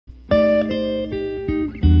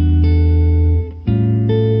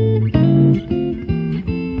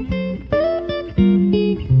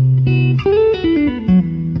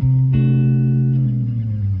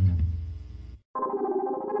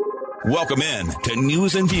Welcome in to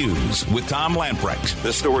News and Views with Tom Lamprecht.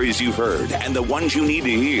 The stories you've heard and the ones you need to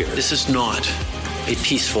hear. This is not a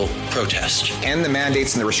peaceful protest. End the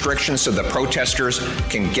mandates and the restrictions so the protesters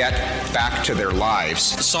can get back to their lives.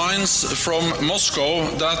 Signs from Moscow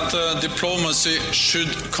that diplomacy should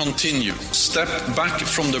continue. Step back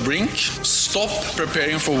from the brink, stop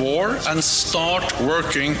preparing for war, and start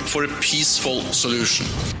working for a peaceful solution.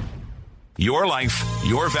 Your life,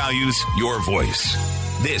 your values, your voice.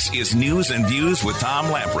 This is News and Views with Tom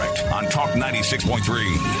Lamprecht on Talk 96.3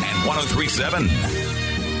 and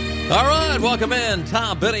 103.7. All right, welcome in.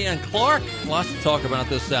 Tom, Benny, and Clark. Lots to talk about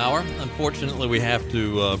this hour. Unfortunately, we have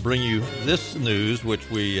to bring you this news,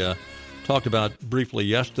 which we talked about briefly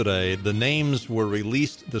yesterday. The names were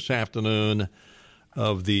released this afternoon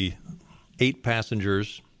of the 7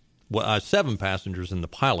 passengers in the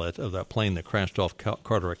pilot of that plane that crashed off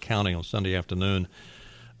Carteret County on Sunday afternoon.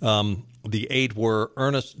 The 8 were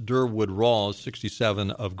Ernest Durwood Rawls,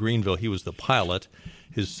 67, of Greenville. He was the pilot.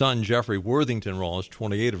 His son, Jeffrey Worthington Rawls,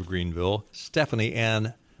 28, of Greenville. Stephanie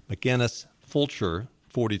Ann McInnes Fulcher,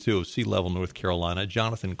 42, of Sea Level, North Carolina.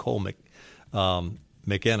 Jonathan Cole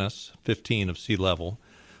McInnes, 15, of Sea Level.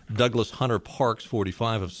 Douglas Hunter Parks,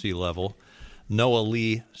 45, of Sea Level. Noah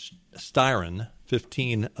Lee Styron,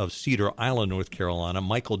 15, of Cedar Island, North Carolina.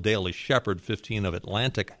 Michael Daly Shepard, 15, of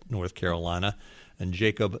Atlantic, North Carolina. And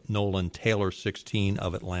Jacob Nolan Taylor, 16,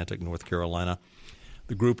 of Atlantic, North Carolina.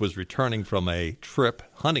 The group was returning from a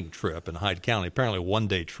hunting trip in Hyde County, apparently a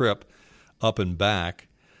one-day trip up and back.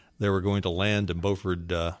 They were going to land in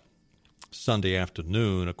Beaufort Sunday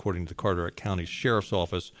afternoon, according to the Carteret County Sheriff's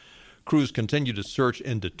Office. Crews continued to search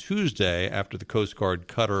into Tuesday after the Coast Guard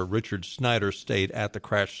cutter Richard Snyder stayed at the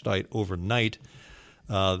crash site overnight.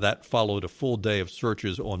 That followed a full day of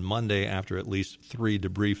searches on Monday after at least 3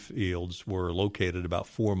 debris fields were located about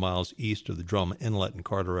 4 miles east of the Drum Inlet in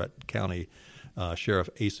Carteret County. Sheriff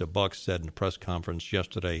Asa Buck said in a press conference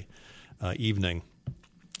yesterday evening.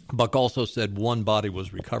 Buck also said one body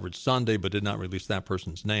was recovered Sunday but did not release that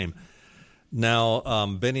person's name. Now,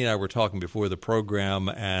 Benny and I were talking before the program,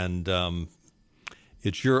 and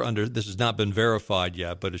this has not been verified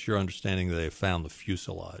yet, but it's your understanding that they found the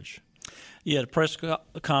fuselage. Yeah, the press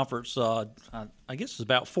conference, I guess it was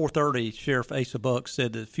about 4:30, Sheriff Asa Buck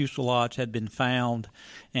said that the fuselage had been found,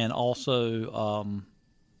 and also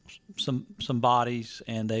some bodies,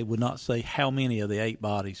 and they would not say how many of the 8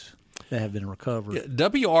 bodies that have been recovered. Yeah,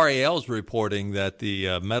 WRAL is reporting that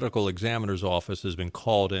the medical examiner's office has been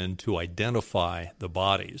called in to identify the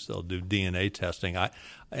bodies. They'll do DNA testing.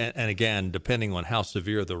 And again, depending on how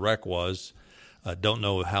severe the wreck was, don't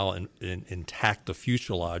know how intact the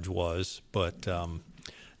fuselage was, but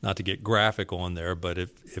not to get graphic on there, but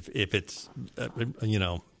if it's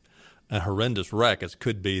a horrendous wreck, it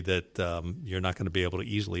could be that you're not going to be able to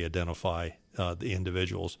easily identify the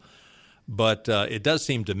individuals. But it does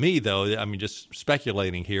seem to me, though, just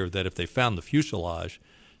speculating here, that if they found the fuselage,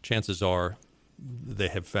 chances are they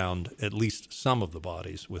have found at least some of the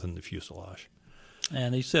bodies within the fuselage.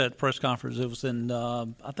 And he said at the press conference it was in,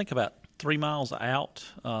 I think, about 3 miles out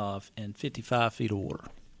and 55 feet of water.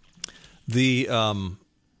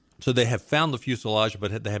 So they have found the fuselage,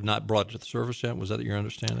 but they have not brought it to the surface yet? Was that your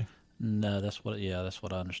understanding? No, that's what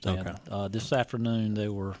I understand. Okay. This afternoon they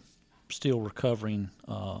were still recovering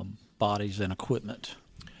bodies and equipment.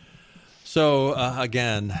 So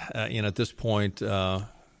again, at this point,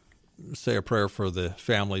 say a prayer for the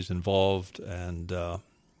families involved, and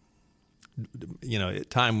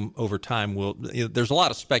time over time will. There's a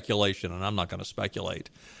lot of speculation, and I'm not going to speculate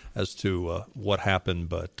as to what happened,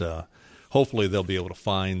 but hopefully they'll be able to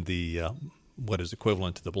find the what is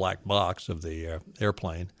equivalent to the black box of the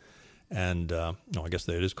airplane. And I guess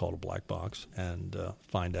it is called a black box, and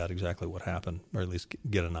find out exactly what happened, or at least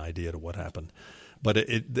get an idea to what happened. But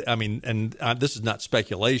this is not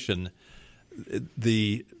speculation.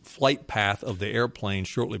 The flight path of the airplane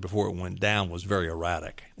shortly before it went down was very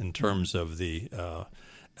erratic in terms of the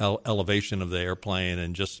elevation of the airplane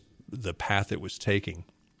and just the path it was taking.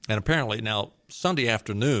 And apparently now Sunday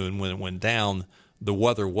afternoon when it went down, the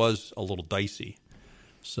weather was a little dicey.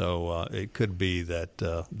 So it could be that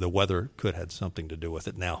the weather could have something to do with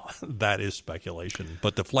it. Now, that is speculation,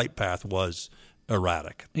 but the flight path was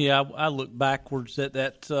erratic. Yeah, I looked backwards at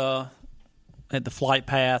that at the flight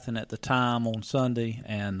path and at the time on Sunday,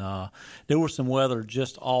 and there was some weather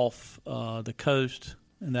just off the coast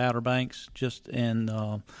in the Outer Banks, and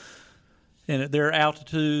at their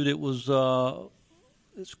altitude, it was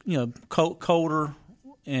colder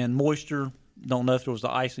and moisture don't know if there was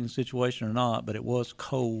the icing situation or not, but it was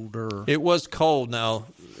colder. It was cold. Now,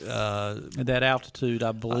 at that altitude,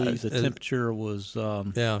 I believe the temperature was.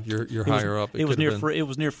 You're higher up. It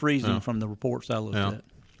was near freezing from the reports I looked at.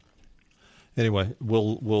 Anyway,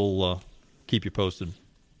 we'll keep you posted.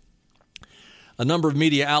 A number of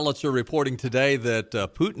media outlets are reporting today that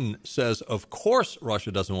Putin says, of course,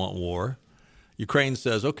 Russia doesn't want war. Ukraine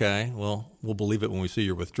says, okay, well, we'll believe it when we see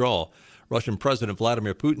your withdrawal. Russian President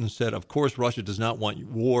Vladimir Putin said, of course, Russia does not want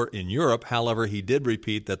war in Europe. However, he did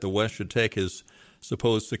repeat that the West should take his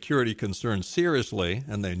supposed security concerns seriously,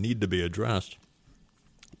 and they need to be addressed.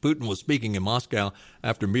 Putin was speaking in Moscow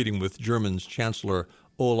after meeting with German's Chancellor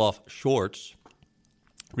Olaf Scholz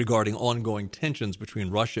regarding ongoing tensions between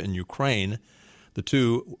Russia and Ukraine. The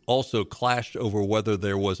two also clashed over whether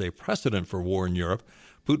there was a precedent for war in Europe.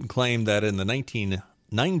 Putin claimed that in the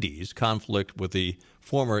 1990s, conflict with the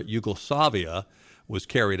former Yugoslavia was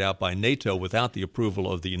carried out by NATO without the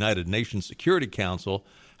approval of the United Nations Security Council.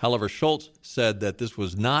 However, Scholz said that this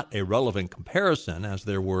was not a relevant comparison, as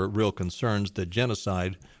there were real concerns that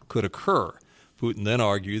genocide could occur. Putin then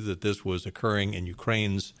argued that this was occurring in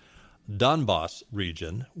Ukraine's Donbass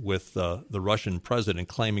region, with the Russian president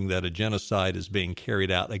claiming that a genocide is being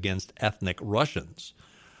carried out against ethnic Russians.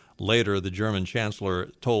 Later, the German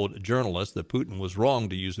chancellor told journalists that Putin was wrong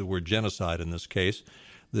to use the word genocide in this case.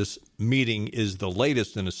 This meeting is the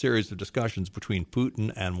latest in a series of discussions between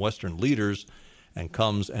Putin and Western leaders and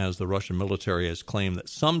comes as the Russian military has claimed that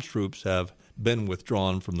some troops have been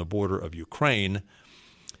withdrawn from the border of Ukraine.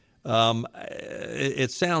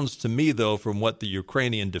 It sounds to me, though, from what the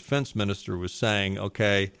Ukrainian defense minister was saying,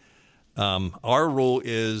 okay, our rule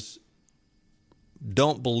is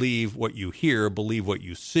don't believe what you hear, believe what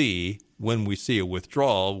you see. When we see a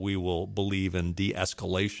withdrawal, we will believe in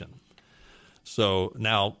de-escalation. So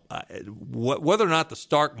now, whether or not the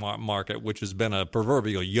stock market, which has been a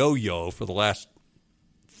proverbial yo-yo for the last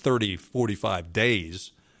 30, 45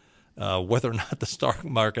 days, whether or not the stock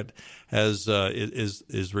market has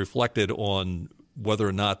is reflected on whether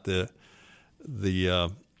or not the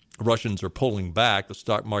Russians are pulling back. The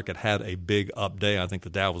stock market had a big up day. I think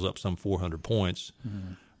the Dow was up some 400 points.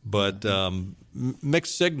 Mm-hmm. But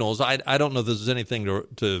mixed signals. I don't know if this is anything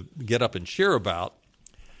to get up and cheer about.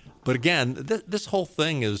 But again, this whole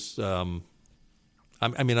thing is I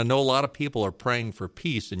mean, I know a lot of people are praying for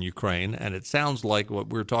peace in Ukraine, and it sounds like what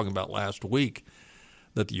we were talking about last week,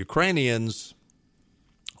 that the Ukrainians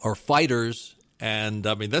are fighters. And,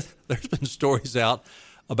 I mean, there's been stories out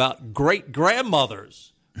about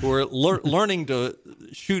great-grandmothers who are learning to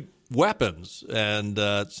shoot weapons. And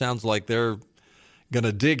it sounds like they're going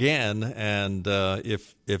to dig in, and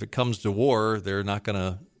if it comes to war, they're not going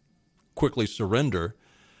to quickly surrender.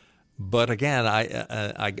 But again,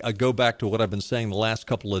 I go back to what I've been saying the last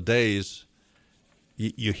couple of days.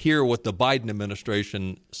 You hear what the Biden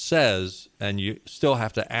administration says, and you still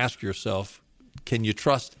have to ask yourself, can you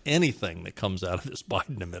trust anything that comes out of this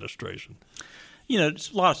Biden administration? You know,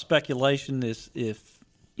 it's a lot of speculation if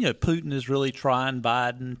Putin is really trying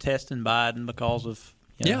Biden, testing Biden because of,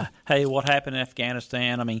 hey, what happened in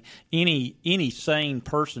Afghanistan? I mean, any sane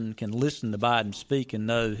person can listen to Biden speak and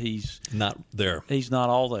know he's not there. He's not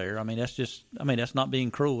all there. I mean, that's not being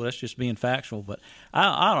cruel. That's just being factual. But I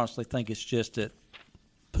honestly think it's just that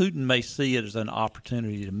Putin may see it as an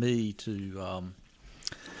opportunity to me to,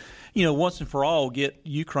 once and for all get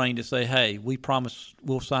Ukraine to say, hey, we promise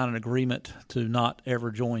we'll sign an agreement to not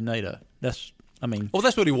ever join NATO. That's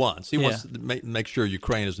what he wants. He wants to make sure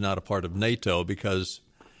Ukraine is not a part of NATO, because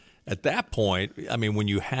at that point, I mean, when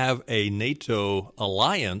you have a NATO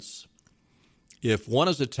alliance, if one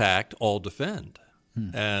is attacked, all defend.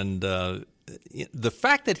 And the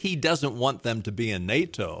fact that he doesn't want them to be in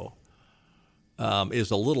NATO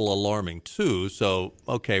is a little alarming, too. So,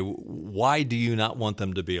 okay, why do you not want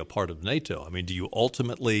them to be a part of NATO? I mean, do you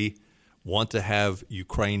ultimately want to have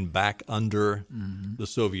Ukraine back under the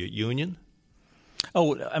Soviet Union?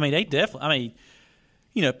 Oh, I mean, they definitely.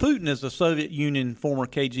 Putin is a Soviet Union former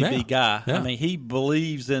KGB guy. Yeah. I mean, he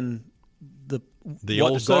believes in the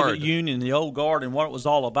old Soviet Union, the old guard, and what it was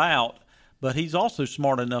all about. But he's also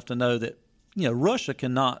smart enough to know that Russia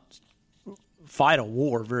cannot fight a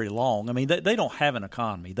war very long. I mean, they don't have an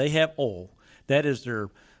economy. They have oil. That is their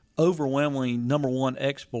overwhelmingly number one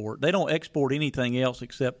export. They don't export anything else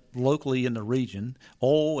except locally in the region,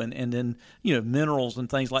 oil and then minerals and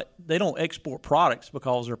things like. They don't export products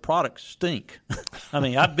because their products stink. I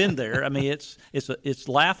mean, I've been there. I mean, it's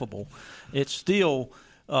laughable. It's still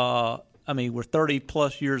we're 30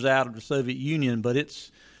 plus years out of the Soviet Union, but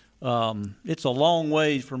it's a long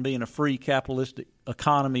ways from being a free capitalistic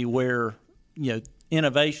economy where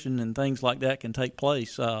innovation and things like that can take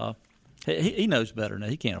place, he knows better now.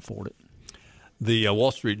 He can't afford it. The Wall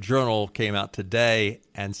Street Journal came out today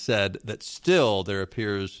and said that still there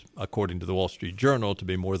appears, according to the Wall Street Journal, to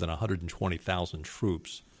be more than 120,000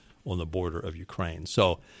 troops on the border of Ukraine.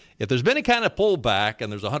 So if there's been any kind of pullback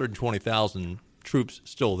and there's 120,000 troops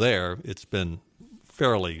still there, it's been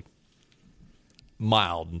fairly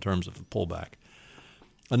mild in terms of the pullback.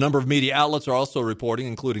 A number of media outlets are also reporting,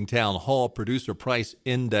 including Town Hall, producer price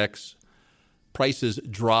index prices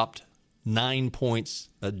dropped 9 points.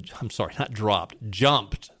 Jumped.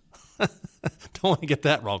 Don't want to get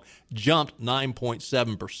that wrong. Jumped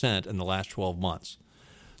 9.7% in the last 12 months.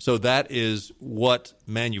 So that is what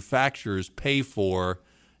manufacturers pay for,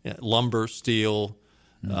 lumber, steel,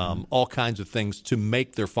 all kinds of things to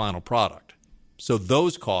make their final product. So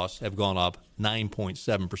those costs have gone up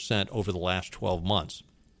 9.7% over the last 12 months.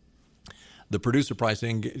 The producer price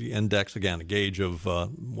index, again, a gauge of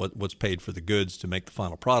what's paid for the goods to make the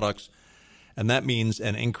final products, and that means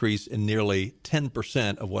an increase in nearly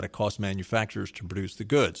 10% of what it costs manufacturers to produce the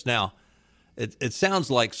goods. Now, it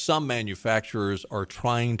sounds like some manufacturers are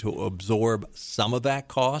trying to absorb some of that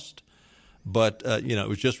cost, but it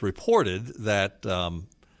was just reported that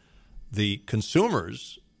the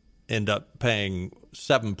consumers end up paying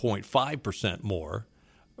 7.5% more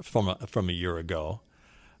from a year ago.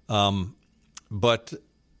 But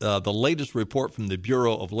the latest report from the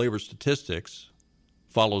Bureau of Labor Statistics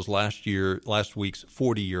follows last week's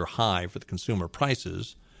 40-year high for the consumer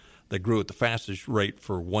prices that grew at the fastest rate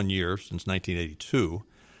for 1 year since 1982.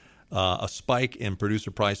 A spike in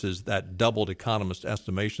producer prices that doubled economist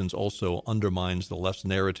estimations also undermines the left's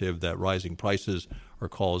narrative that rising prices are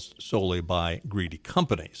caused solely by greedy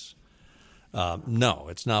companies. No,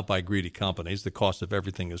 it's not by greedy companies. The cost of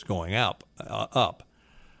everything is going up.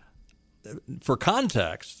 For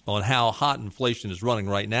context on how hot inflation is running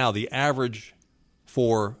right now, the average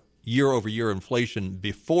for year-over-year inflation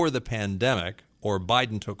before the pandemic or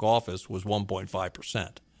Biden took office was 1.5%.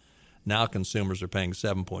 Now consumers are paying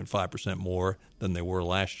 7.5% more than they were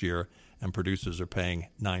last year, and producers are paying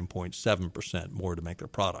 9.7% more to make their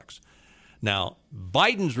products. Now,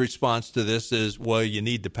 Biden's response to this is, well, you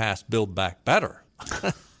need to pass Build Back Better.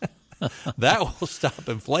 That will stop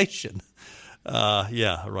inflation.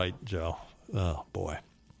 Yeah, right, Joe. Oh, boy.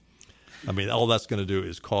 I mean, all that's going to do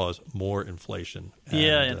is cause more inflation.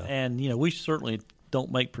 And we certainly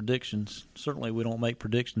don't make predictions. Certainly we don't make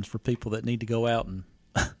predictions for people that need to go out and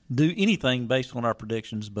do anything based on our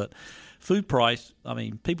predictions. But food price, I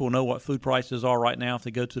mean, people know what food prices are right now if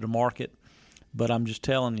they go to the market. But I'm just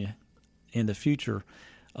telling you, in the future,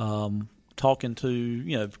 talking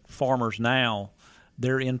to farmers now,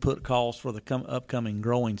 their input costs for the upcoming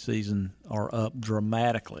growing season are up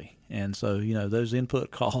dramatically. And so, those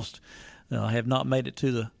input costs have not made it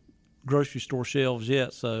to the grocery store shelves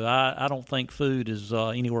yet. So I don't think food is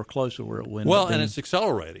anywhere close to where it went. Well, and it's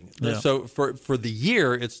accelerating. Yeah. So for the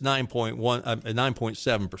year, it's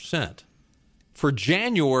 9.7%. For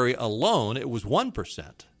January alone, it was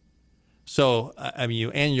 1%. So, I mean,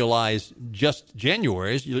 you annualize just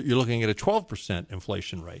January's, you're looking at a 12%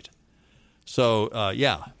 inflation rate. So,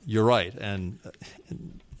 yeah, you're right. And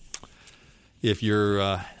if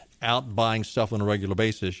you're out buying stuff on a regular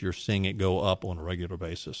basis, you're seeing it go up on a regular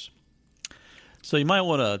basis. So you might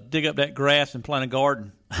want to dig up that grass and plant a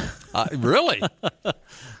garden. Really?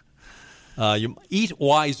 You eat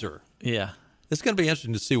wiser. Yeah. It's going to be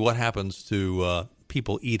interesting to see what happens to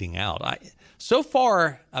people eating out. So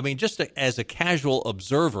far, I mean, just as a casual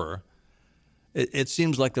observer, it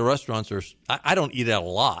seems like the restaurants are – I don't eat out a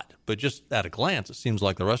lot, but just at a glance, it seems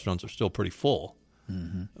like the restaurants are still pretty full.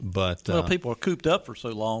 Mm-hmm. But people are cooped up for so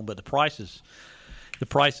long, but the prices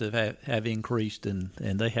have increased, and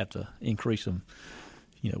they have to increase them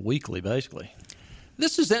weekly, basically.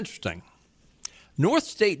 This is interesting. North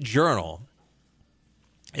State Journal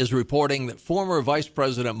is reporting that former Vice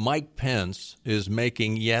President Mike Pence is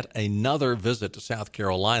making yet another visit to South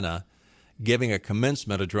Carolina, giving a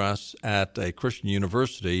commencement address at a Christian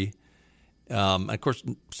university. Of course,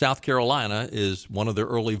 South Carolina is one of the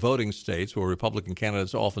early voting states where Republican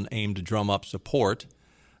candidates often aim to drum up support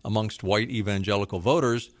amongst white evangelical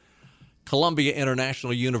voters. Columbia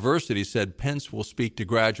International University said Pence will speak to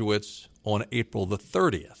graduates on April the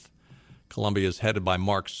 30th. Columbia is headed by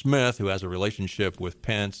Mark Smith, who has a relationship with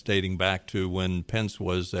Pence dating back to when Pence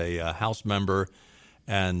was a House member.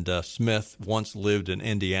 And Smith once lived in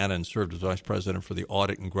Indiana and served as vice president for the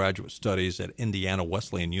audit and graduate studies at Indiana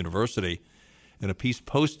Wesleyan University. In a piece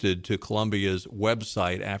posted to Columbia's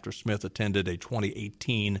website after Smith attended a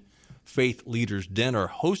 2018 Faith Leaders Dinner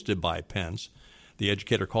hosted by Pence, the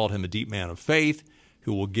educator called him a deep man of faith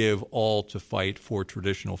who will give all to fight for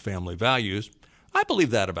traditional family values. I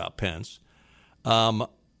believe that about Pence.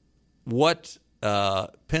 What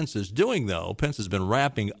Pence is doing, though, Pence has been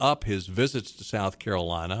wrapping up his visits to South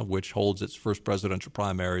Carolina, which holds its first presidential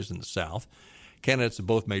primaries in the South. Candidates of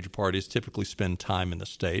both major parties typically spend time in the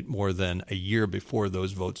state, more than a year before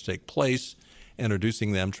those votes take place,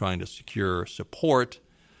 introducing them, trying to secure support.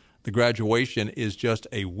 The graduation is just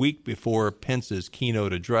a week before Pence's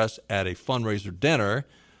keynote address at a fundraiser dinner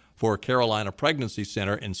for Carolina Pregnancy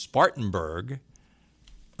Center in Spartanburg.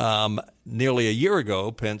 Nearly a year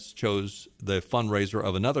ago, Pence chose the fundraiser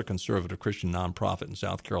of another conservative Christian nonprofit in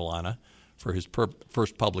South Carolina for his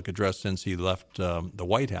first public address since he left the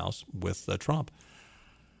White House with Trump.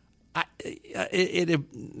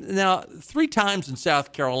 Now, 3 times in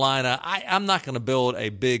South Carolina, I'm not going to build a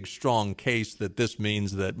big, strong case that this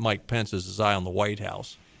means that Mike Pence has his eye on the White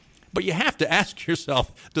House. But you have to ask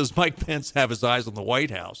yourself, does Mike Pence have his eyes on the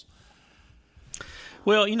White House?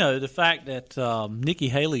 Well, the fact that Nikki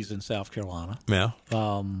Haley's in South Carolina. Yeah.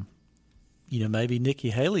 Maybe Nikki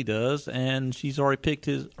Haley does, and she's already picked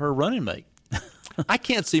her running mate. I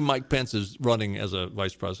can't see Mike Pence as running as a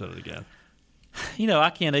vice president again. I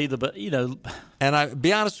can't either, but, And I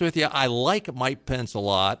be honest with you, I like Mike Pence a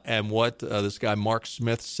lot, and what this guy Mark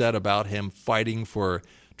Smith said about him fighting for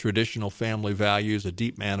traditional family values, a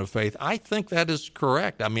deep man of faith, I think that is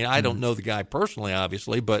correct. I mean, I don't know the guy personally,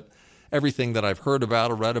 obviously, but everything that I've heard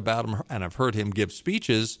about or read about him, and I've heard him give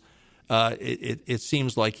speeches, it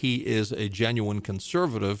seems like he is a genuine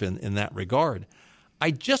conservative in that regard.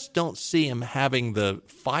 I just don't see him having the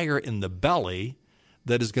fire in the belly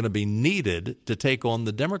that is going to be needed to take on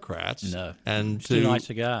the Democrats. No, and he's too nice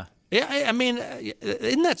a guy. Yeah, I mean,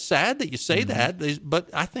 isn't that sad that you say that? But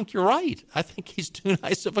I think you're right. I think he's too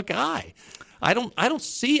nice of a guy. I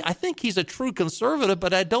think he's a true conservative,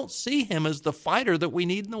 but I don't see him as the fighter that we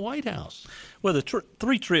need in the White House. Well, the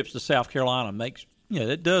 3 trips to South Carolina makes,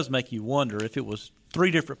 it does make you wonder if it was 3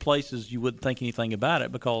 different places, you wouldn't think anything about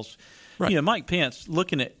it because, right. Mike Pence,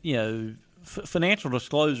 looking at, financial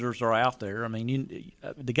disclosures are out there. I mean,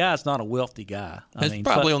 the guy's not a wealthy guy. He's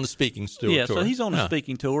probably on the speaking tour. Yeah, so he's on the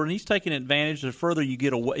speaking tour, and he's taking advantage. The further you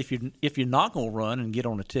get away, if you're not going to run and get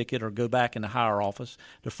on a ticket or go back in the higher office,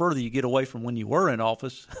 the further you get away from when you were in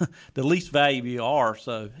office, the least valuable you are.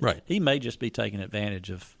 So right. He may just be taking advantage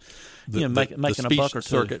of making the a buck or two.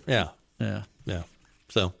 Circuit. Yeah.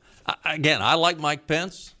 So again, I like Mike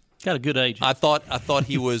Pence. Got a good agent. I thought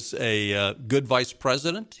he was a good vice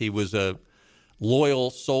president. He was a loyal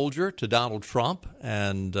soldier to Donald Trump,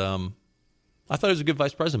 and I thought he was a good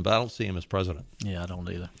vice president, but I don't see him as president. Yeah, I don't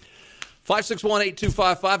either.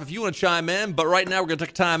 561-8255 if you want to chime in, but right now we're going to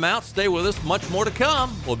take a time out. Stay with us. Much more to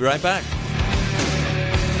come. We'll be right back.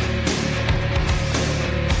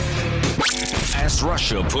 As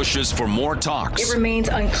Russia pushes for more talks. It remains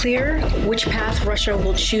unclear which path Russia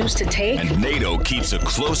will choose to take. And NATO keeps a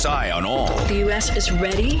close eye on all. The U.S. is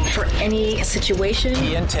ready for any situation.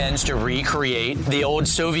 He intends to recreate the old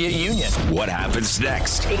Soviet Union. What happens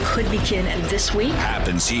next? It could begin this week.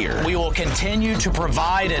 Happens here. We will continue to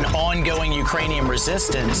provide an ongoing Ukrainian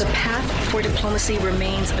resistance. The path for diplomacy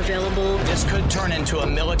remains available. This could turn into a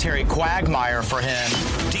military quagmire for him.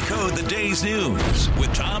 Decode the day's news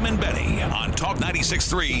with Tom and Betty on Talk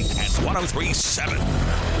 96.3 and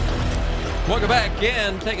 103.7. Welcome back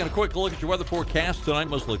in. Taking a quick look at your weather forecast tonight.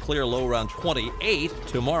 Mostly clear, low around 28.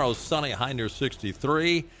 Tomorrow, sunny, high near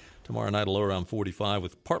 63. Tomorrow night, a low around 45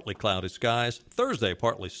 with partly cloudy skies. Thursday,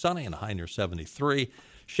 partly sunny and a high near 73.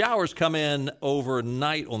 Showers come in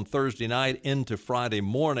overnight on Thursday night into Friday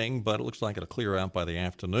morning, but it looks like it'll clear out by the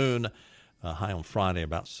afternoon. High on Friday,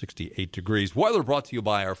 about 68 degrees. Weather brought to you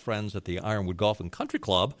by our friends at the Ironwood Golf and Country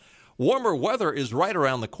Club. Warmer weather is right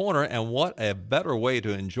around the corner, and what a better way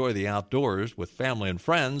to enjoy the outdoors with family and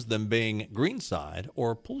friends than being greenside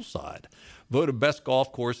or poolside. Voted best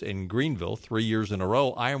golf course in Greenville 3 years in a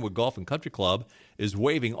row, Ironwood Golf and Country Club is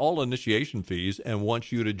waiving all initiation fees and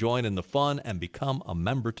wants you to join in the fun and become a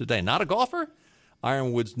member today. Not a golfer?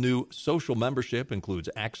 Ironwood's new social membership includes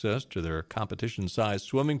access to their competition-sized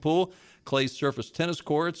swimming pool, clay surface tennis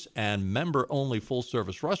courts, and member-only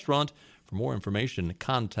full-service restaurant. For more information,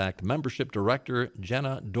 contact Membership Director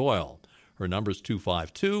Jenna Doyle. Her number is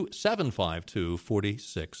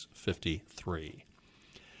 252-752-4653.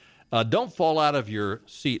 Don't fall out of your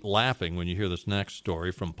seat laughing when you hear this next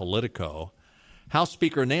story from Politico. House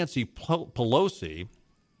Speaker Nancy Pelosi,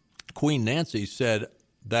 Queen Nancy, said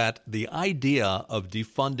that the idea of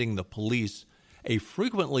defunding the police, a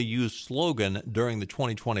frequently used slogan during the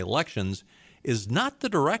 2020 elections, is not the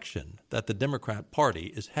direction that the Democrat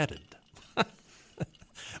Party is headed.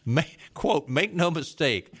 Quote, make no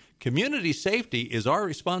mistake, community safety is our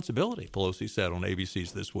responsibility, Pelosi said on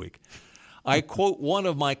ABC's This Week. I quote one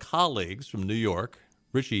of my colleagues from New York,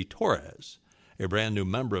 Richie Torres, a brand new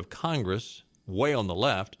member of Congress, way on the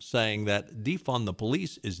left, saying that defund the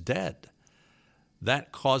police is dead.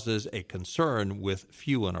 That causes a concern with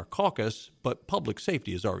few in our caucus, but public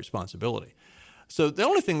safety is our responsibility. So the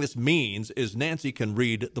only thing this means is Nancy can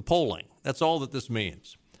read the polling. That's all that this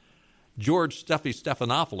means. George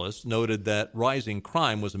Stephanopoulos noted that rising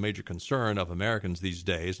crime was a major concern of Americans these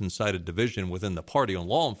days and cited division within the party on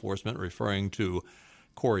law enforcement, referring to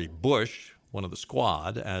Cori Bush, one of the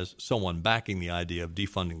squad, as someone backing the idea of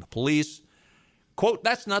defunding the police. Quote,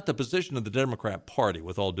 that's not the position of the Democrat Party,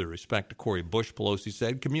 with all due respect to Cori Bush, Pelosi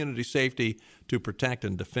said. Community safety to protect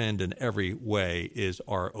and defend in every way is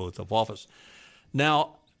our oath of office.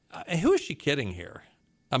 Now, who is she kidding here?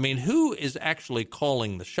 I mean, who is actually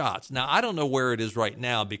calling the shots? Now, I don't know where it is right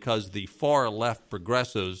now because the far left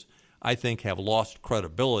progressives, I think, have lost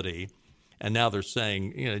credibility. And now they're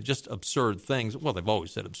saying, just absurd things. Well, they've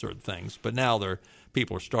always said absurd things, but now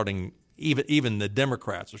people are starting, even the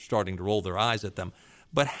Democrats are starting to roll their eyes at them.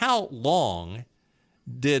 But how long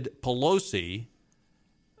did Pelosi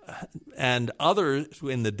and others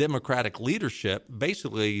in the Democratic leadership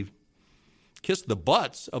basically kiss the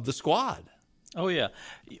butts of the squad? Oh, yeah.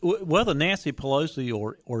 Whether Nancy Pelosi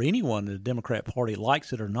or anyone in the Democrat Party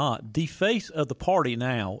likes it or not, the face of the party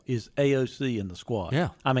now is AOC and the squad. Yeah.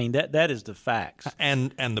 I mean, that is the facts.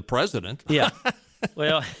 And the president. Yeah.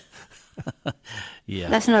 Well, yeah.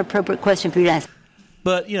 That's not an appropriate question for you to ask.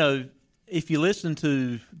 But, if you listen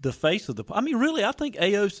to the face of really, I think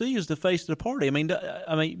AOC is the face of the party. I mean,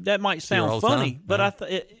 that might sound funny, but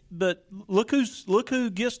yeah. But look who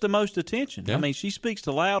gets the most attention. Yeah. I mean, she speaks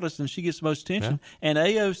the loudest and she gets the most attention. Yeah. And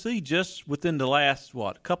AOC just within the last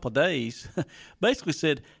couple of days, basically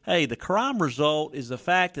said, "Hey, the crime result is the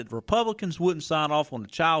fact that Republicans wouldn't sign off on the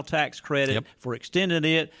child tax credit for extending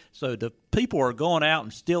it, so the people are going out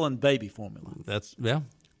and stealing baby formula." That's Did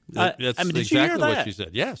exactly you hear that? What she said.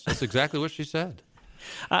 Yes, that's exactly what she said.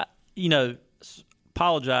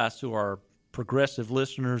 Apologize to our progressive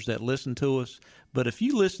listeners that listen to us, but if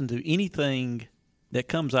you listen to anything that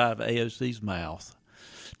comes out of AOC's mouth,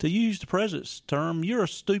 to use the president's term, you're a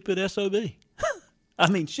stupid SOB. I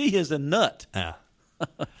mean, she is a nut. Yeah.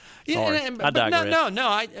 Sorry, I digress.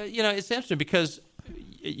 No. It's interesting because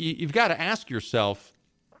you've got to ask yourself: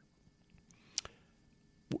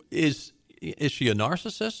 Is she a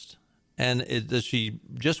narcissist? And does she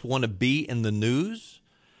just want to be in the news?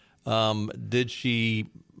 Did she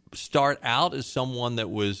start out as someone that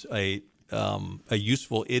was a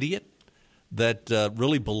useful idiot that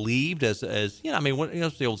really believed what's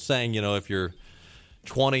the old saying? If you're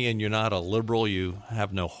 20 and you're not a liberal, you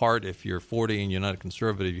have no heart. If you're 40 and you're not a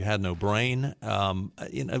conservative, you had no brain. I'm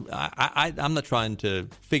not trying to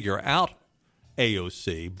figure out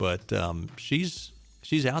AOC, but she's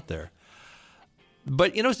out there.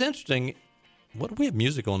 But, it's interesting. What do we have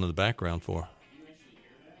music on in the background for?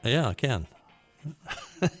 Yeah, I can.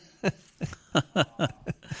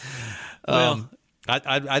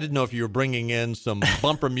 I didn't know if you were bringing in some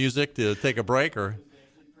bumper music to take a break or...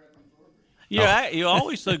 You're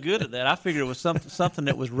always so good at that. I figured it was something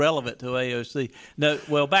that was relevant to AOC. No,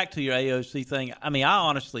 well, back to your AOC thing. I mean, I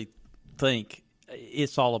honestly think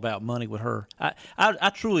it's all about money with her.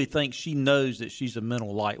 I truly think she knows that she's a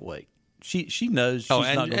mental lightweight. She knows she's not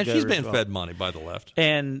going to go. And she's been fed money by the left.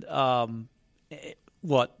 And the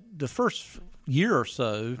first year or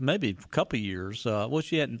so, maybe a couple of years,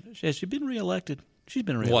 has she been reelected? She's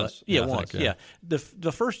been reelected. Once. Yeah.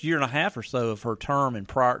 The first year and a half or so of her term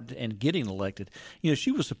and getting elected,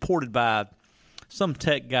 she was supported by some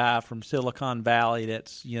tech guy from Silicon Valley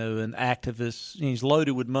that's, an activist. He's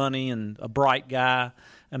loaded with money and a bright guy.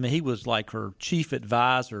 I mean, he was like her chief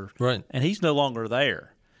advisor. Right. And he's no longer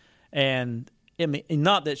there. And I mean,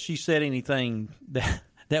 not that she said anything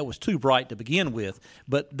that was too bright to begin with,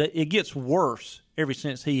 but it gets worse ever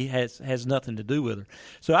since he has nothing to do with her.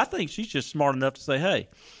 So I think she's just smart enough to say, hey,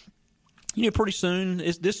 pretty soon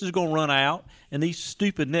this is going to run out, and these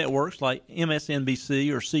stupid networks like MSNBC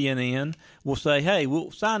or CNN will say, hey,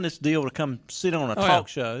 we'll sign this deal to come sit on a talk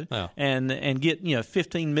show and get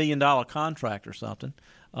 $15 million contract or something.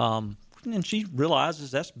 And she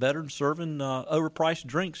realizes that's better than serving overpriced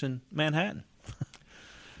drinks in Manhattan.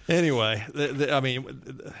 Anyway,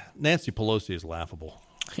 Nancy Pelosi is laughable.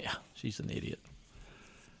 Yeah, she's an idiot.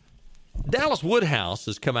 Dallas Woodhouse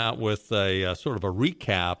has come out with a sort of a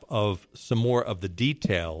recap of some more of the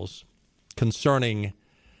details concerning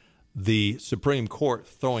the Supreme Court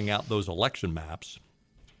throwing out those election maps.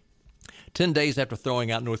 10 days after throwing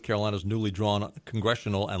out North Carolina's newly drawn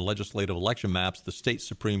congressional and legislative election maps, the state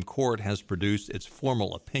Supreme Court has produced its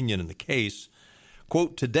formal opinion in the case.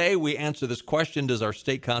 Quote, today we answer this question, does our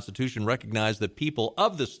state constitution recognize that people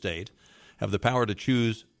of the state have the power to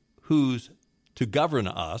choose who's to govern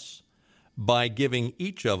us by giving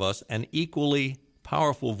each of us an equally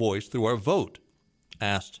powerful voice through our vote?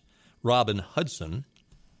 Asked Robin Hudson,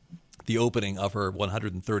 the opening of her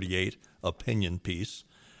 138 opinion piece.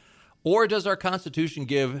 Or does our Constitution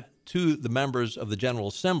give to the members of the General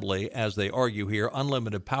Assembly, as they argue here,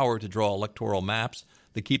 unlimited power to draw electoral maps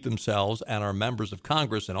that keep themselves and our members of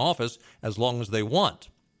Congress in office as long as they want,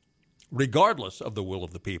 regardless of the will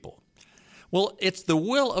of the people? Well, it's the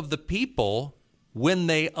will of the people when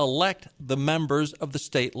they elect the members of the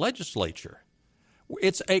state legislature. We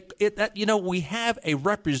have a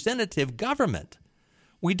representative government.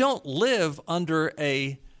 We don't live under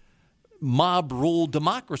a mob rule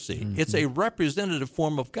democracy. Mm-hmm. It's a representative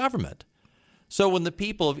form of government. So when the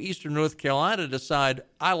people of Eastern North Carolina decide,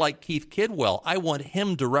 I like Keith Kidwell, I want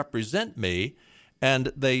him to represent me,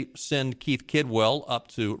 and they send Keith Kidwell up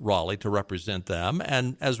to Raleigh to represent them,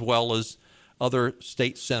 and as well as other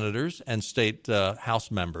state senators and state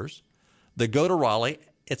House members, they go to Raleigh.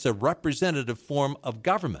 It's a representative form of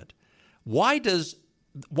government. Why do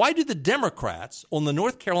the Democrats on the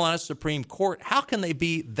North Carolina Supreme Court, how can they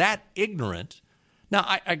be that ignorant? Now,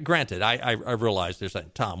 I granted, I realize they're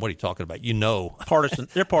saying, Tom, what are you talking about?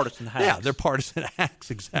 They're partisan hacks. Yeah, they're partisan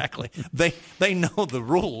hacks, exactly. They know the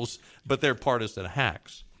rules, but they're partisan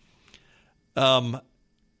hacks.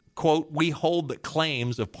 Quote, we hold that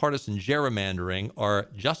claims of partisan gerrymandering are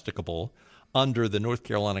justicable under the North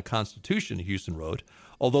Carolina Constitution, Houston wrote,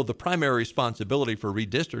 although the primary responsibility for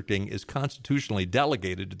redistricting is constitutionally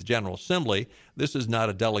delegated to the General Assembly. This is not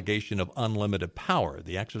a delegation of unlimited power.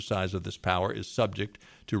 The exercise of this power is subject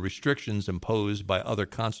to restrictions imposed by other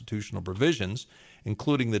constitutional provisions,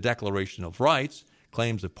 including the Declaration of Rights.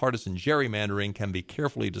 Claims of partisan gerrymandering can be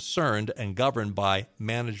carefully discerned and governed by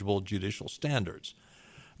manageable judicial standards.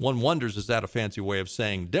 One wonders, is that a fancy way of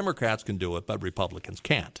saying Democrats can do it, but Republicans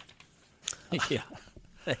can't? Yeah,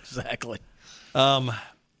 exactly.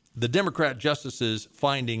 The Democrat justices'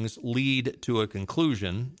 findings lead to a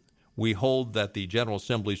conclusion. We hold that the General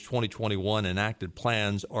Assembly's 2021 enacted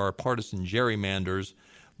plans are partisan gerrymanders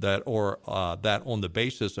that on the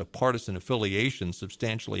basis of partisan affiliation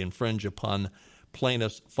substantially infringe upon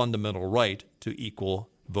plaintiffs' fundamental right to equal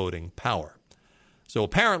voting power. So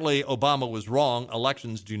apparently Obama was wrong.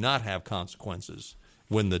 Elections do not have consequences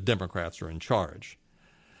when the Democrats are in charge.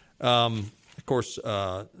 Of course,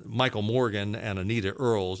 Michael Morgan and Anita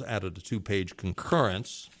Earls added a 2-page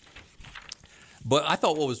concurrence. But I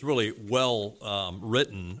thought what was really well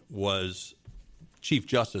written was Chief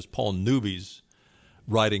Justice Paul Newby's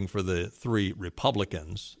writing for the 3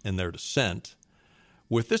 Republicans in their dissent.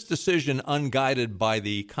 With this decision unguided by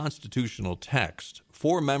the constitutional text,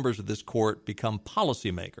 4 members of this court become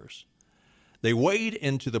policymakers. They wade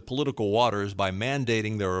into the political waters by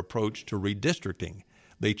mandating their approach to redistricting.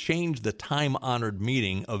 They changed the time-honored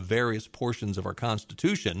meaning of various portions of our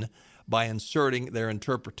Constitution by inserting their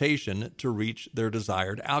interpretation to reach their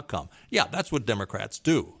desired outcome. Yeah, that's what Democrats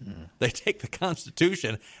do. They take the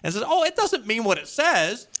Constitution and say, it doesn't mean what it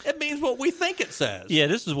says. It means what we think it says. Yeah,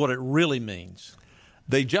 this is what it really means.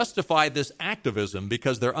 They justify this activism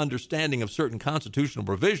because their understanding of certain constitutional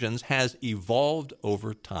provisions has evolved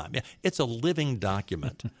over time. Yeah, it's a living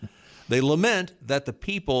document. They lament that the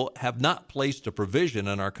people have not placed a provision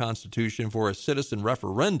in our Constitution for a citizen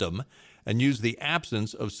referendum and use the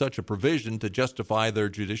absence of such a provision to justify their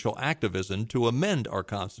judicial activism to amend our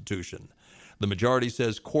Constitution. The majority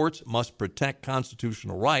says courts must protect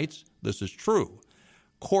constitutional rights. This is true.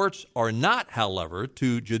 Courts are not, however,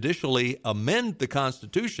 to judicially amend the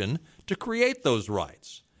Constitution to create those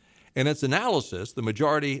rights. In its analysis, the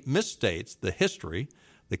majority misstates the history,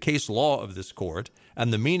 the case law of this court,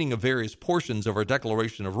 and the meaning of various portions of our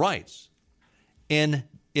Declaration of Rights. In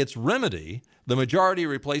its remedy, the majority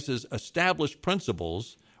replaces established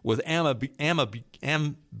principles with ambiguity,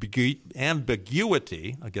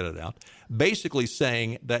 I'll get it out, basically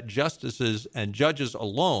saying that justices and judges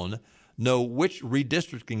alone know which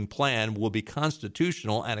redistricting plan will be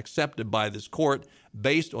constitutional and accepted by this court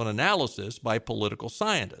based on analysis by political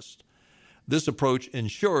scientists. This approach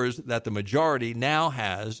ensures that the majority now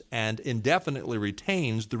has and indefinitely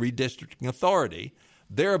retains the redistricting authority,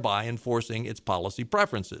 thereby enforcing its policy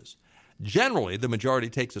preferences. Generally, the majority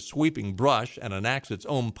takes a sweeping brush and enacts its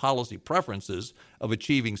own policy preferences of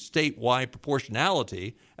achieving statewide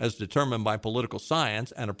proportionality as determined by political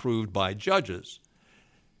science and approved by judges.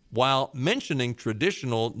 While mentioning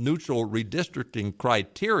traditional neutral redistricting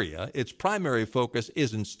criteria, its primary focus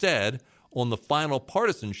is instead on the final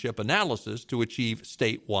partisanship analysis to achieve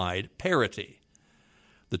statewide parity.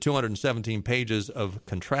 The 217 pages of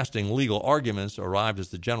contrasting legal arguments arrived as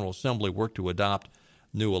the General Assembly worked to adopt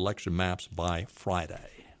new election maps by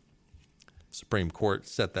Friday. The Supreme Court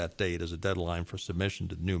set that date as a deadline for submission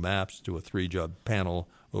to new maps to a 3-judge panel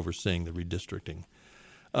overseeing the redistricting.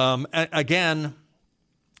 Again,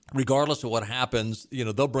 regardless of what happens,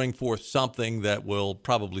 they'll bring forth something that will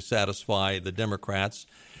probably satisfy the Democrats.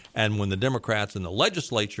 And when the Democrats in the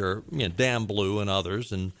legislature, Dan Blue and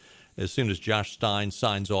others, and as soon as Josh Stein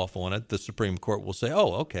signs off on it, the Supreme Court will say,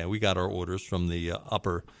 oh, okay, we got our orders from the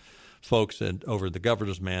upper folks over at the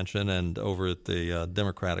governor's mansion and over at the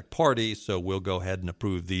Democratic Party, so we'll go ahead and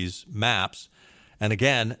approve these maps. And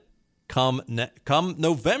again, come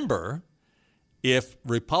November, if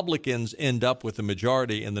Republicans end up with a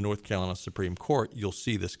majority in the North Carolina Supreme Court, you'll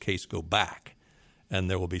see this case go back. And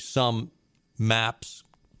there will be some maps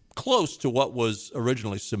close to what was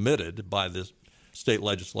originally submitted by the state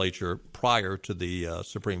legislature prior to the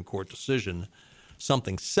Supreme Court decision.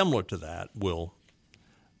 Something similar to that will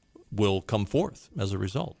come forth as a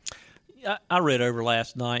result. I read over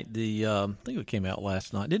last night I think it came out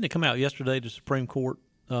last night. Didn't it come out yesterday, the Supreme Court?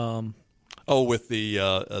 With the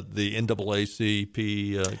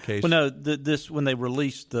NAACP case. Well, no, this when they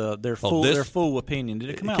released their full opinion. Did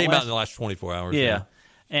it come out? It came out in the last 24 hours. Yeah,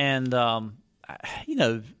 and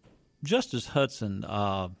Justice Hudson,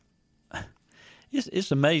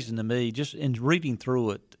 it's amazing to me just in reading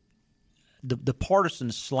through it, the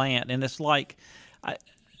partisan slant, and it's like,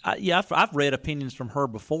 I've read opinions from her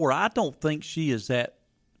before. I don't think she is that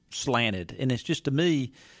slanted, and it's just to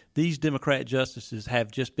me. These Democrat justices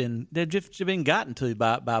have just been gotten to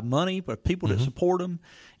by money, by people that support them,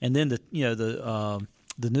 and then the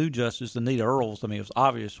new justice Anita Earls. I mean, it was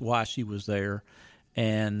obvious why she was there,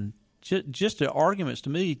 and just the arguments to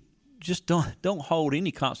me just don't hold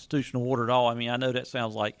any constitutional order at all. I mean, I know that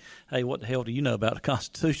sounds like, hey, what the hell do you know about the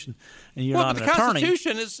Constitution? And you're not an attorney. The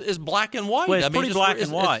Constitution is black and white. Well, it's pretty black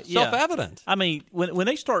and white. It's self-evident. I mean, when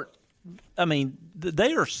they start. I mean,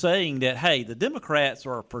 they are saying that, hey, the Democrats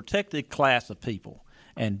are a protected class of people,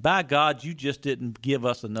 and by God, you just didn't give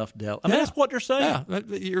us enough I mean, that's what they're saying. Yeah. I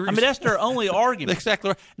mean, that's their only argument. Exactly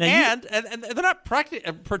right. Now, and they're not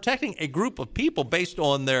protecting a group of people based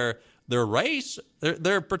on their race.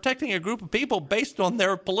 They're protecting a group of people based on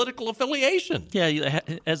their political affiliation. Yeah,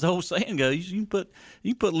 as the whole saying goes, you can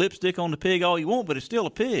put lipstick on the pig all you want, but it's still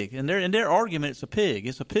a pig. And in their argument, it's a pig.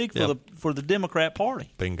 It's a pig for the Democrat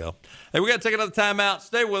Party. Bingo. Hey, we got to take another time out.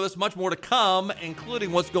 Stay with us. Much more to come,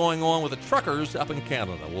 including what's going on with the truckers up in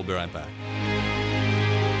Canada. We'll be right back.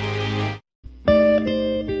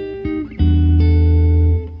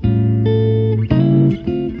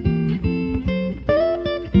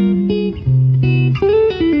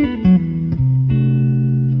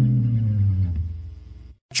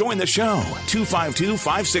 Join the show,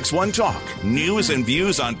 252-561-TALK. News and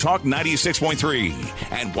views on Talk 96.3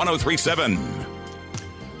 and 103.7.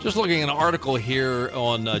 Just looking at an article here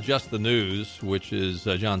on Just the News, which is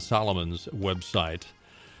John Solomon's website.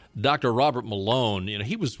 Dr. Robert Malone,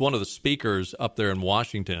 he was one of the speakers up there in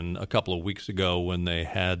Washington a couple of weeks ago when they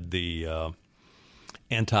had the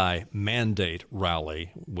anti-mandate rally,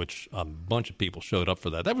 which a bunch of people showed up for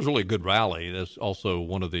that. That was really a good rally. There's also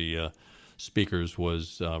one of the speakers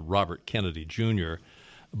was Robert Kennedy Jr.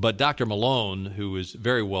 But Dr. Malone, who is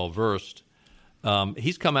very well versed,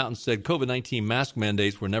 he's come out and said COVID-19 mask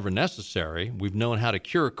mandates were never necessary. We've known how to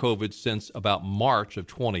cure COVID since about March of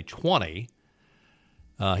 2020.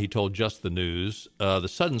 He told Just the News. The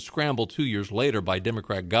sudden scramble 2 years later by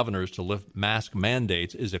Democrat governors to lift mask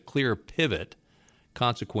mandates is a clear pivot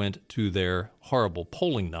consequent to their horrible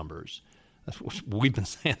polling numbers. We've been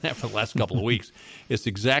saying that for the last couple of weeks. It's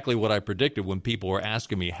exactly what I predicted when people were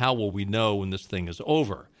asking me, how will we know when this thing is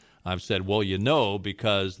over? I've said, well,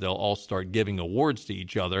 because they'll all start giving awards to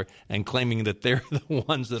each other and claiming that they're the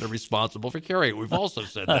ones that are responsible for carrying it. We've also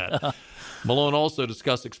said that. Malone also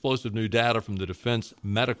discussed explosive new data from the Defense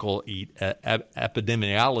Medical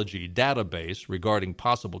Epidemiology database regarding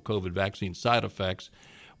possible COVID vaccine side effects,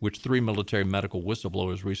 which 3 military medical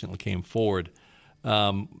whistleblowers recently came forward.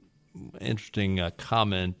 Interesting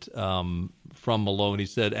comment from Malone. He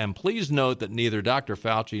said, and please note that neither Dr.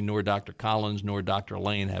 Fauci nor Dr. Collins nor Dr.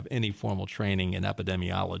 Lane have any formal training in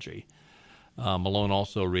epidemiology. Malone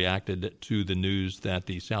also reacted to the news that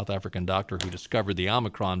the South African doctor who discovered the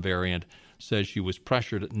Omicron variant says she was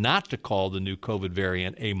pressured not to call the new COVID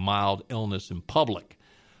variant a mild illness in public.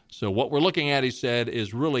 So what we're looking at, he said,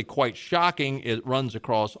 is really quite shocking. It runs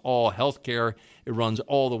across all health care. It runs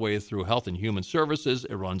all the way through Health and Human Services.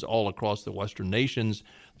 It runs all across the Western nations.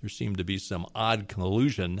 There seemed to be some odd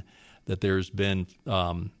collusion that there's been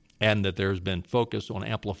focus on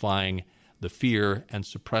amplifying the fear and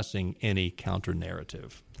suppressing any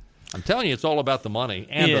counter-narrative. I'm telling you, it's all about the money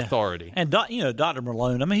and authority. And, Dr.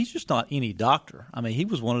 Malone, I mean, he's just not any doctor. I mean, he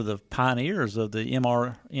was one of the pioneers of the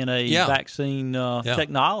mRNA vaccine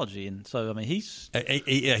technology. And so, I mean,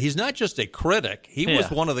 he's not just a critic. He was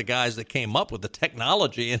one of the guys that came up with the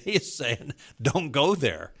technology, and he's saying, don't go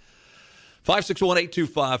there.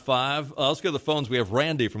 561-8255. Let's go to the phones. We have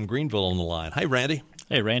Randy from Greenville on the line. Hi, Randy.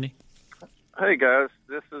 Hey, Randy. Hey, guys.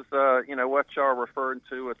 This is, what y'all are referring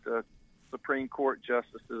to with the Supreme Court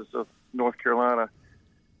justices of North Carolina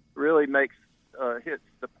really hits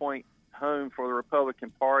the point home for the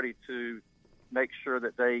Republican Party to make sure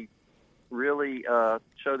that they really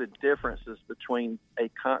show the differences between a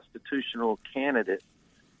constitutional candidate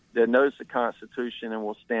that knows the Constitution and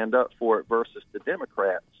will stand up for it versus the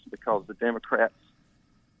Democrats, because the Democrats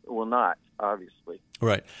will not, obviously.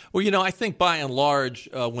 Right. Well, I think by and large,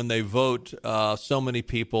 when they vote, so many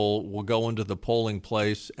people will go into the polling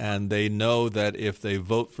place and they know that if they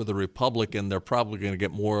vote for the Republican, they're probably going to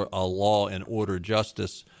get more law and order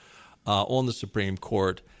justice on the Supreme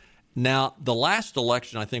Court. Now, the last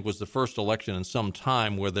election, I think, was the first election in some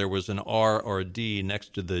time where there was an R or a D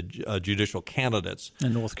next to the judicial candidates.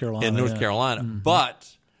 In North Carolina. Mm-hmm.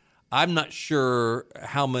 But I'm not sure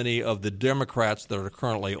how many of the Democrats that are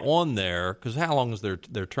currently on there, because how long is their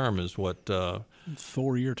term? Is what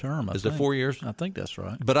 4-year term? Is it 4 years? I think that's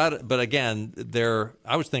right. But again,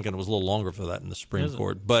 I was thinking it was a little longer for that in the Supreme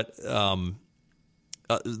Court. But some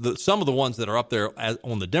of the ones that are up there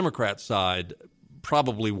on the Democrat side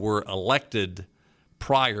probably were elected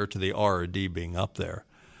prior to the R or D being up there.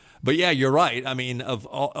 But yeah, you're right. I mean,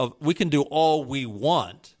 we can do all we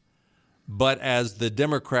want. But as the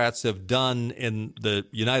Democrats have done in the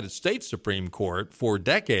United States Supreme Court for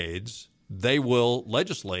decades, they will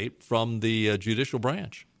legislate from the judicial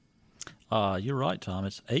branch. You're right, Tom.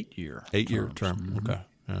 It's 8-year. 8-year term. Mm-hmm. Okay.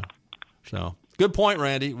 Yeah. So good point,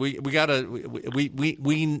 Randy. We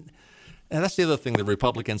and that's the other thing the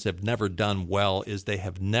Republicans have never done well is they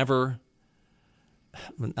have never.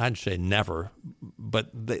 I'd say never, but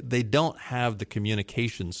they don't have the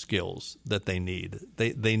communication skills that they need.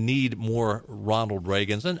 They need more Ronald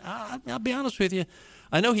Reagans. And I'll be honest with you,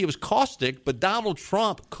 I know he was caustic, but Donald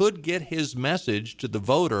Trump could get his message to the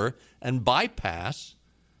voter and bypass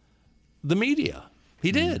the media.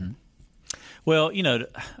 He did. Mm-hmm. Well,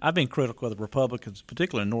 I've been critical of the Republicans,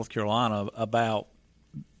 particularly in North Carolina, about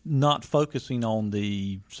not focusing on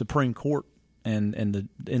the Supreme Court and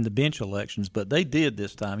the bench elections, but they did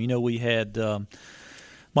this time. We had Michael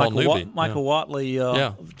Whatley,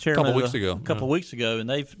 chairman, a couple of weeks ago, and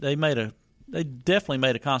they definitely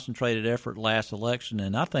made a concentrated effort last election,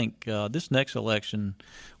 and I think this next election,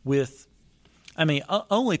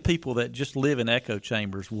 only people that just live in echo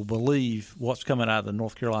chambers will believe what's coming out of the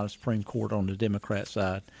North Carolina Supreme Court on the Democrat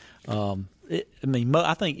side. I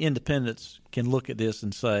think independents can look at this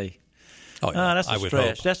and say, that's a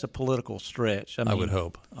stretch. That's a political stretch. I would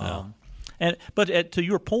hope. Yeah. But to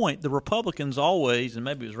your point, the Republicans always, and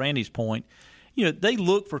maybe it was Randy's point, they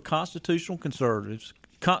look for constitutional conservatives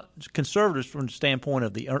from the standpoint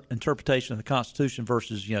of the interpretation of the Constitution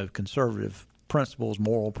versus conservative principles,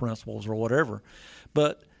 moral principles, or whatever.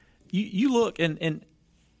 But you look and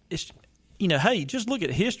it's hey, just look at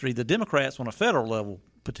history. The Democrats on a federal level,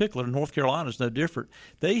 particularly North Carolina, is no different.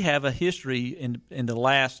 They have a history in the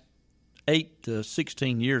last 8 to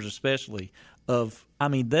 16 years especially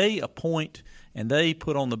they appoint and they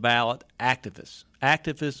put on the ballot activists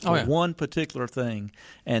for one particular thing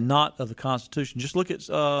and not of the Constitution. Just look at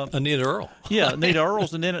Anita Earl. Anita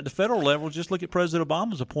Earl's, and then at the federal level, just look at President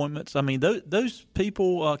Obama's appointments. Those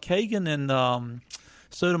people, Kagan and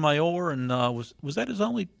Sotomayor, and was that his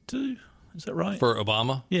only two? Is that right? For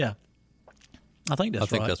Obama? Yeah. I think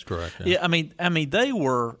that's right. I think that's correct. Yeah,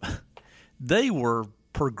 they were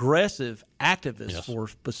progressive activists for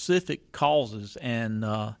specific causes, and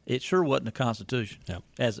it sure wasn't the Constitution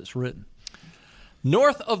as it's written.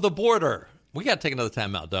 North of the border. We got to take another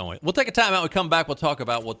time out, don't we? We'll take a time out. We come back. We'll talk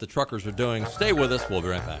about what the truckers are doing. Stay with us. We'll be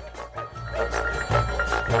right back.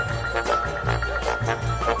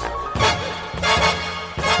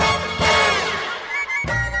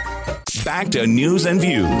 Back to News and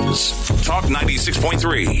Views. Talk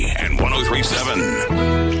 96.3 and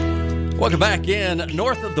 103.7. Welcome back in.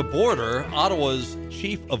 North of the border, Ottawa's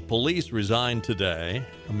chief of police resigned today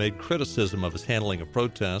amid criticism of his handling of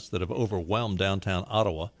protests that have overwhelmed downtown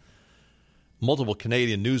Ottawa. Multiple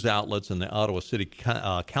Canadian news outlets and the Ottawa City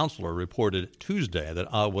Councillor reported Tuesday that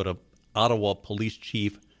Ottawa Police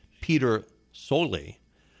Chief Peter Soley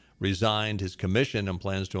resigned his commission and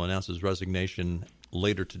plans to announce his resignation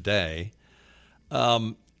later today.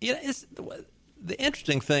 The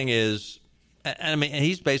interesting thing is, I mean,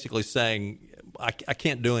 he's basically saying, I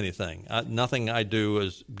can't do anything. Nothing I do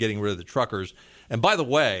is getting rid of the truckers. And by the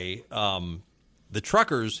way, the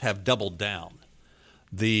truckers have doubled down.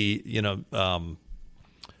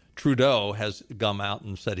 Trudeau has come out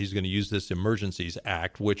and said he's going to use this Emergencies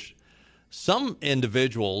Act, which some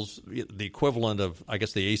individuals, the equivalent of, I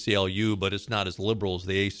guess, the ACLU, but it's not as liberal as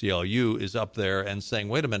the ACLU, is up there and saying,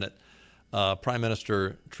 wait a minute, Prime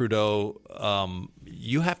Minister Trudeau,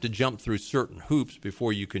 you have to jump through certain hoops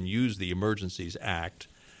before you can use the Emergencies Act,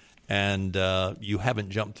 and you haven't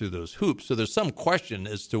jumped through those hoops. So there's some question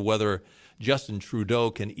as to whether Justin Trudeau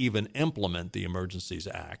can even implement the Emergencies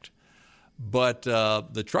Act. But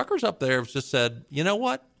the truckers up there have just said, you know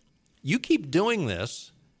what? You keep doing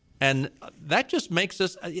this, and that just makes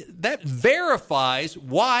us that verifies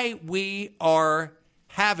why we are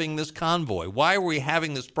having this convoy. Why are we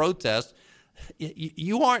having this protest?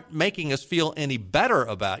 You aren't making us feel any better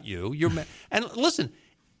about you. And listen,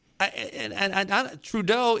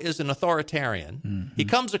 Trudeau is an authoritarian. Mm-hmm. He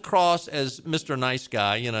comes across as Mr. Nice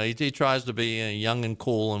Guy. You know, he tries to be young and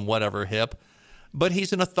cool and whatever, hip. But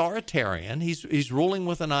he's an authoritarian. He's ruling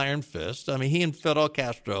with an iron fist. I mean, he and Fidel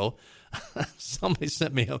Castro. Somebody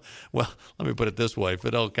sent me well, let me put it this way.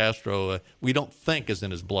 Fidel Castro, we don't think is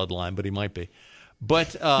in his bloodline, but he might be.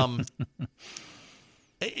 But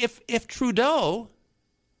if Trudeau,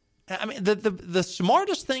 I mean, the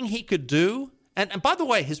smartest thing he could do, and by the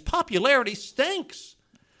way, his popularity stinks.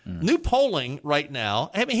 New polling right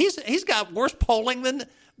now. I mean, he's got worse polling than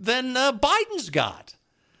Biden's got.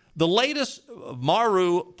 The latest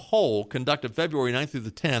Maru poll conducted February 9th through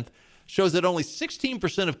the 10th shows that only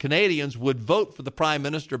 16% of Canadians would vote for the prime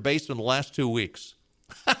minister based on the last 2 weeks.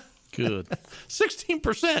 Good.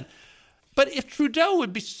 16%. But if Trudeau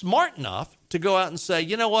would be smart enough to go out and say,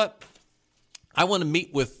 you know what, I want to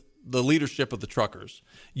meet with the leadership of the truckers.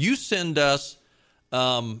 You send us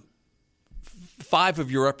 5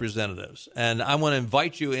 of your representatives, and I want to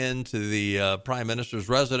invite you into the prime minister's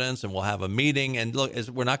residence, and we'll have a meeting. And look,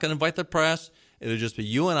 we're not going to invite the press. It'll just be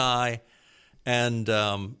you and I, and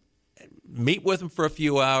meet with him for a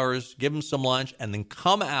few hours, give him some lunch, and then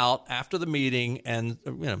come out after the meeting, and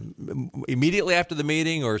immediately after the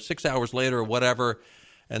meeting or 6 hours later or whatever,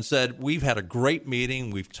 and said, we've had a great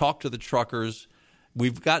meeting. We've talked to the truckers.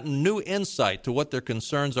 We've gotten new insight to what their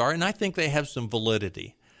concerns are, and I think they have some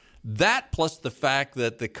validity. That plus the fact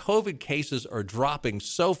that the COVID cases are dropping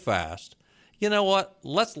so fast, you know what?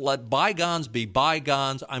 Let's let bygones be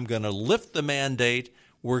bygones. I'm going to lift the mandate.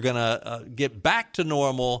 We're going to get back to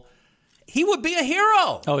normal. He would be a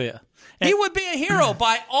hero. Oh, yeah. He would be a hero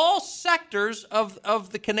by all sectors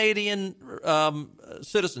of the Canadian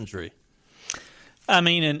citizenry. I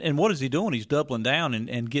mean, and what is he doing? He's doubling down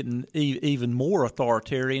and getting even more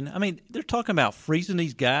authoritarian. I mean, they're talking about freezing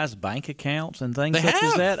these guys' bank accounts and things such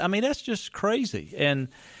as that. I mean, that's just crazy. And,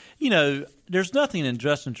 you know, there's nothing in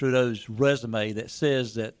Justin Trudeau's resume that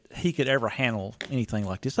says that he could ever handle anything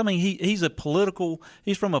like this. I mean, he's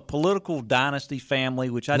from a political dynasty family,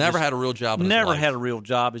 which I never had a real job. Never had a real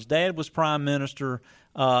job. His dad was prime minister.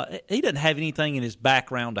 He doesn't have anything in his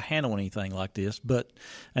background to handle anything like this,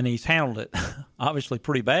 and he's handled it obviously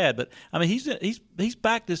pretty bad. But I mean, he's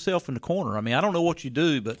backed himself in the corner. I mean, I don't know what you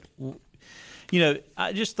do, but you know,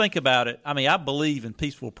 I just think about it. I mean, I believe in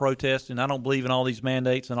peaceful protest, and I don't believe in all these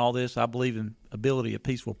mandates and all this. I believe in ability of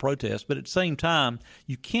peaceful protest, but at the same time,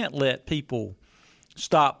 you can't let people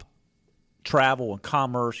stop travel and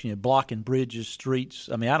commerce, you know, blocking bridges, streets.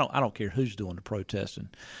 I mean, I don't care who's doing the protesting.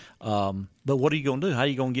 But what are you going to do? How are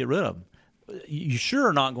you going to get rid of them? You sure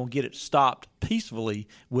are not going to get it stopped peacefully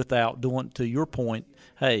without doing, to your point,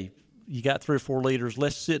 hey, you got 3 or 4 leaders,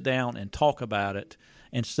 let's sit down and talk about it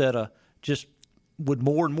instead of just with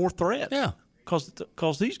more and more threats. Yeah.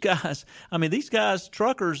 Because these guys,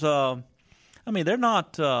 truckers, I mean, they're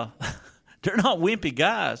not wimpy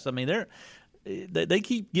guys. I mean, they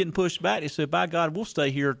keep getting pushed back. They say, by God, we'll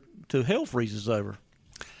stay here till hell freezes over.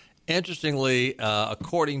 Interestingly,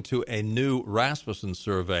 according to a new Rasmussen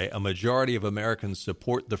survey, a majority of Americans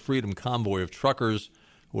support the Freedom Convoy of truckers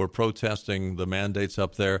who are protesting the mandates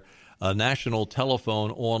up there. A national telephone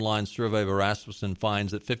online survey of Rasmussen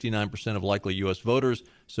finds that 59% of likely U.S. voters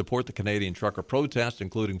support the Canadian trucker protest,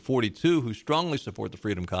 including 42% who strongly support the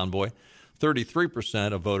Freedom Convoy.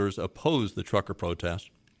 33% of voters oppose the trucker protest.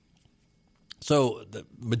 So the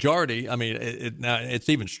majority, I mean, now it's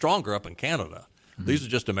even stronger up in Canada. Mm-hmm. These are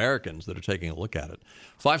just Americans that are taking a look at it.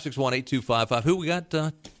 561-8255. Who we got?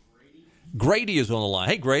 Grady is on the line.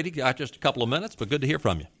 Hey, Grady, got just a couple of minutes, but good to hear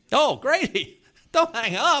from you. Oh, Grady, don't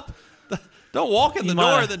hang up. Don't walk in the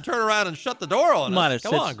door and then turn around and shut the door on us.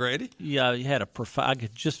 Come on, Grady. Yeah, he had I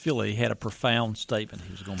could just feel he had a profound statement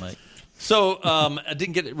he was going to make. So I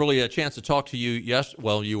didn't get really a chance to talk to you.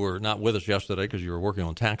 Well, you were not with us yesterday because you were working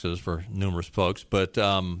on taxes for numerous folks. But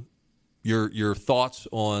your thoughts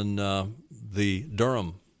on the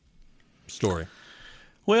Durham story?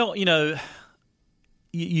 Well,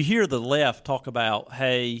 you hear the left talk about,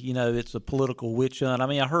 hey, it's a political witch hunt. I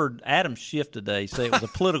mean, I heard Adam Schiff today say it was a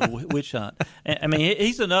political witch hunt. I mean,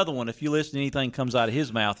 he's another one. If you listen to anything comes out of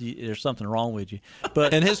his mouth, there's something wrong with you.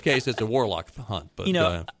 But in his case, it's a warlock hunt. But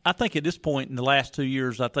I think at this point in the last 2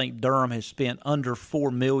 years, I think Durham has spent under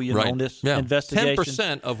 $4 million on this investigation.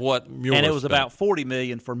 10% of what Mueller and it was spent. about $40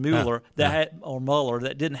 million for Mueller Mueller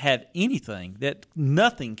that didn't have anything. That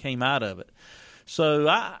nothing came out of it. So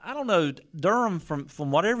I don't know, Durham,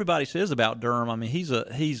 from what everybody says about Durham, I mean he's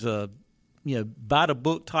a by the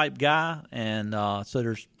book type guy, and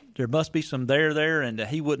so there must be some there, and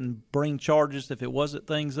he wouldn't bring charges if it wasn't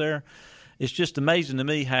things there. It's just amazing to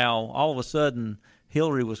me how all of a sudden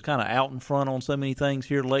Hillary was kind of out in front on so many things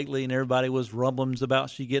here lately, and everybody was rumblings about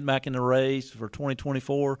she getting back in the race for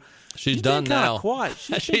 2024. She's done now. Quiet.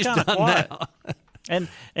 She's kind of quiet. Now.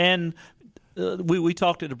 And we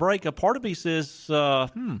talked at the break. A part of me says,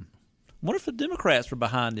 what if the Democrats are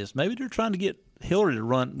behind this? Maybe they're trying to get Hillary to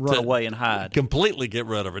run away and hide. Completely get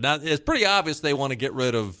rid of her. Now, it's pretty obvious they want to get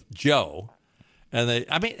rid of Joe. And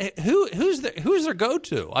who's their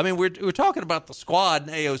go-to? I mean, we're talking about the squad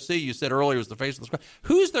in AOC. You said earlier was the face of the squad.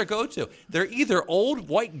 Who's their go-to? They're either old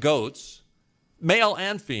white goats, male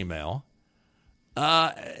and female.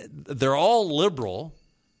 They're all liberal.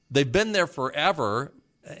 They've been there forever.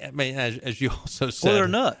 I mean, as you also said. Well, they're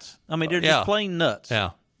nuts. I mean, they're just plain nuts.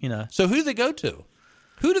 Yeah. So who do they go to?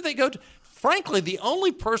 Who do they go to? Frankly, the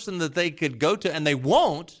only person that they could go to, and they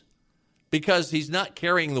won't because he's not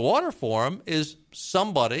carrying the water for them, is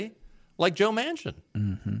somebody like Joe Manchin.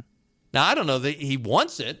 Mm-hmm. Now, I don't know that he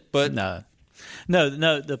wants it, but... No,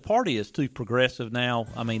 the party is too progressive now.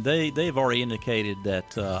 I mean, they've already indicated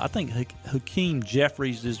that I think Hakeem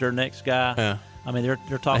Jeffries is their next guy. Yeah. I mean, they're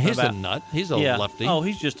talking about... He's a nut. He's a lefty. Oh,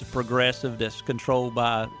 he's just a progressive that's controlled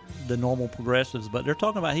by the normal progressives. But they're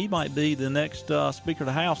talking about he might be the next Speaker of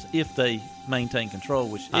the House if they maintain control,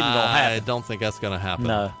 which isn't going to happen. I don't think that's going to happen.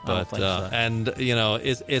 No, I don't think so. And,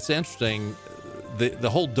 it's interesting. The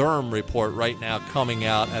whole Durham report right now coming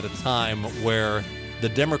out at a time where the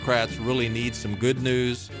Democrats really need some good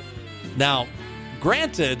news. Now,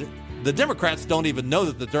 granted, the Democrats don't even know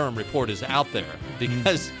that the Durham report is out there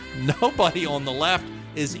because nobody on the left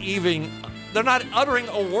is they're not uttering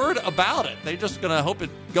a word about it. They're just going to hope it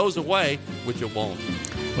goes away, which it won't.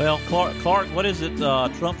 Well, Clark, what is it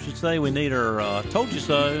Trump should say? We need her told you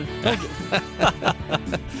so.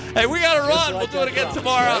 Hey, we got to run. We'll do it again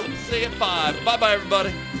tomorrow. See you at 5. Bye-bye,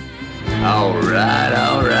 everybody. All right.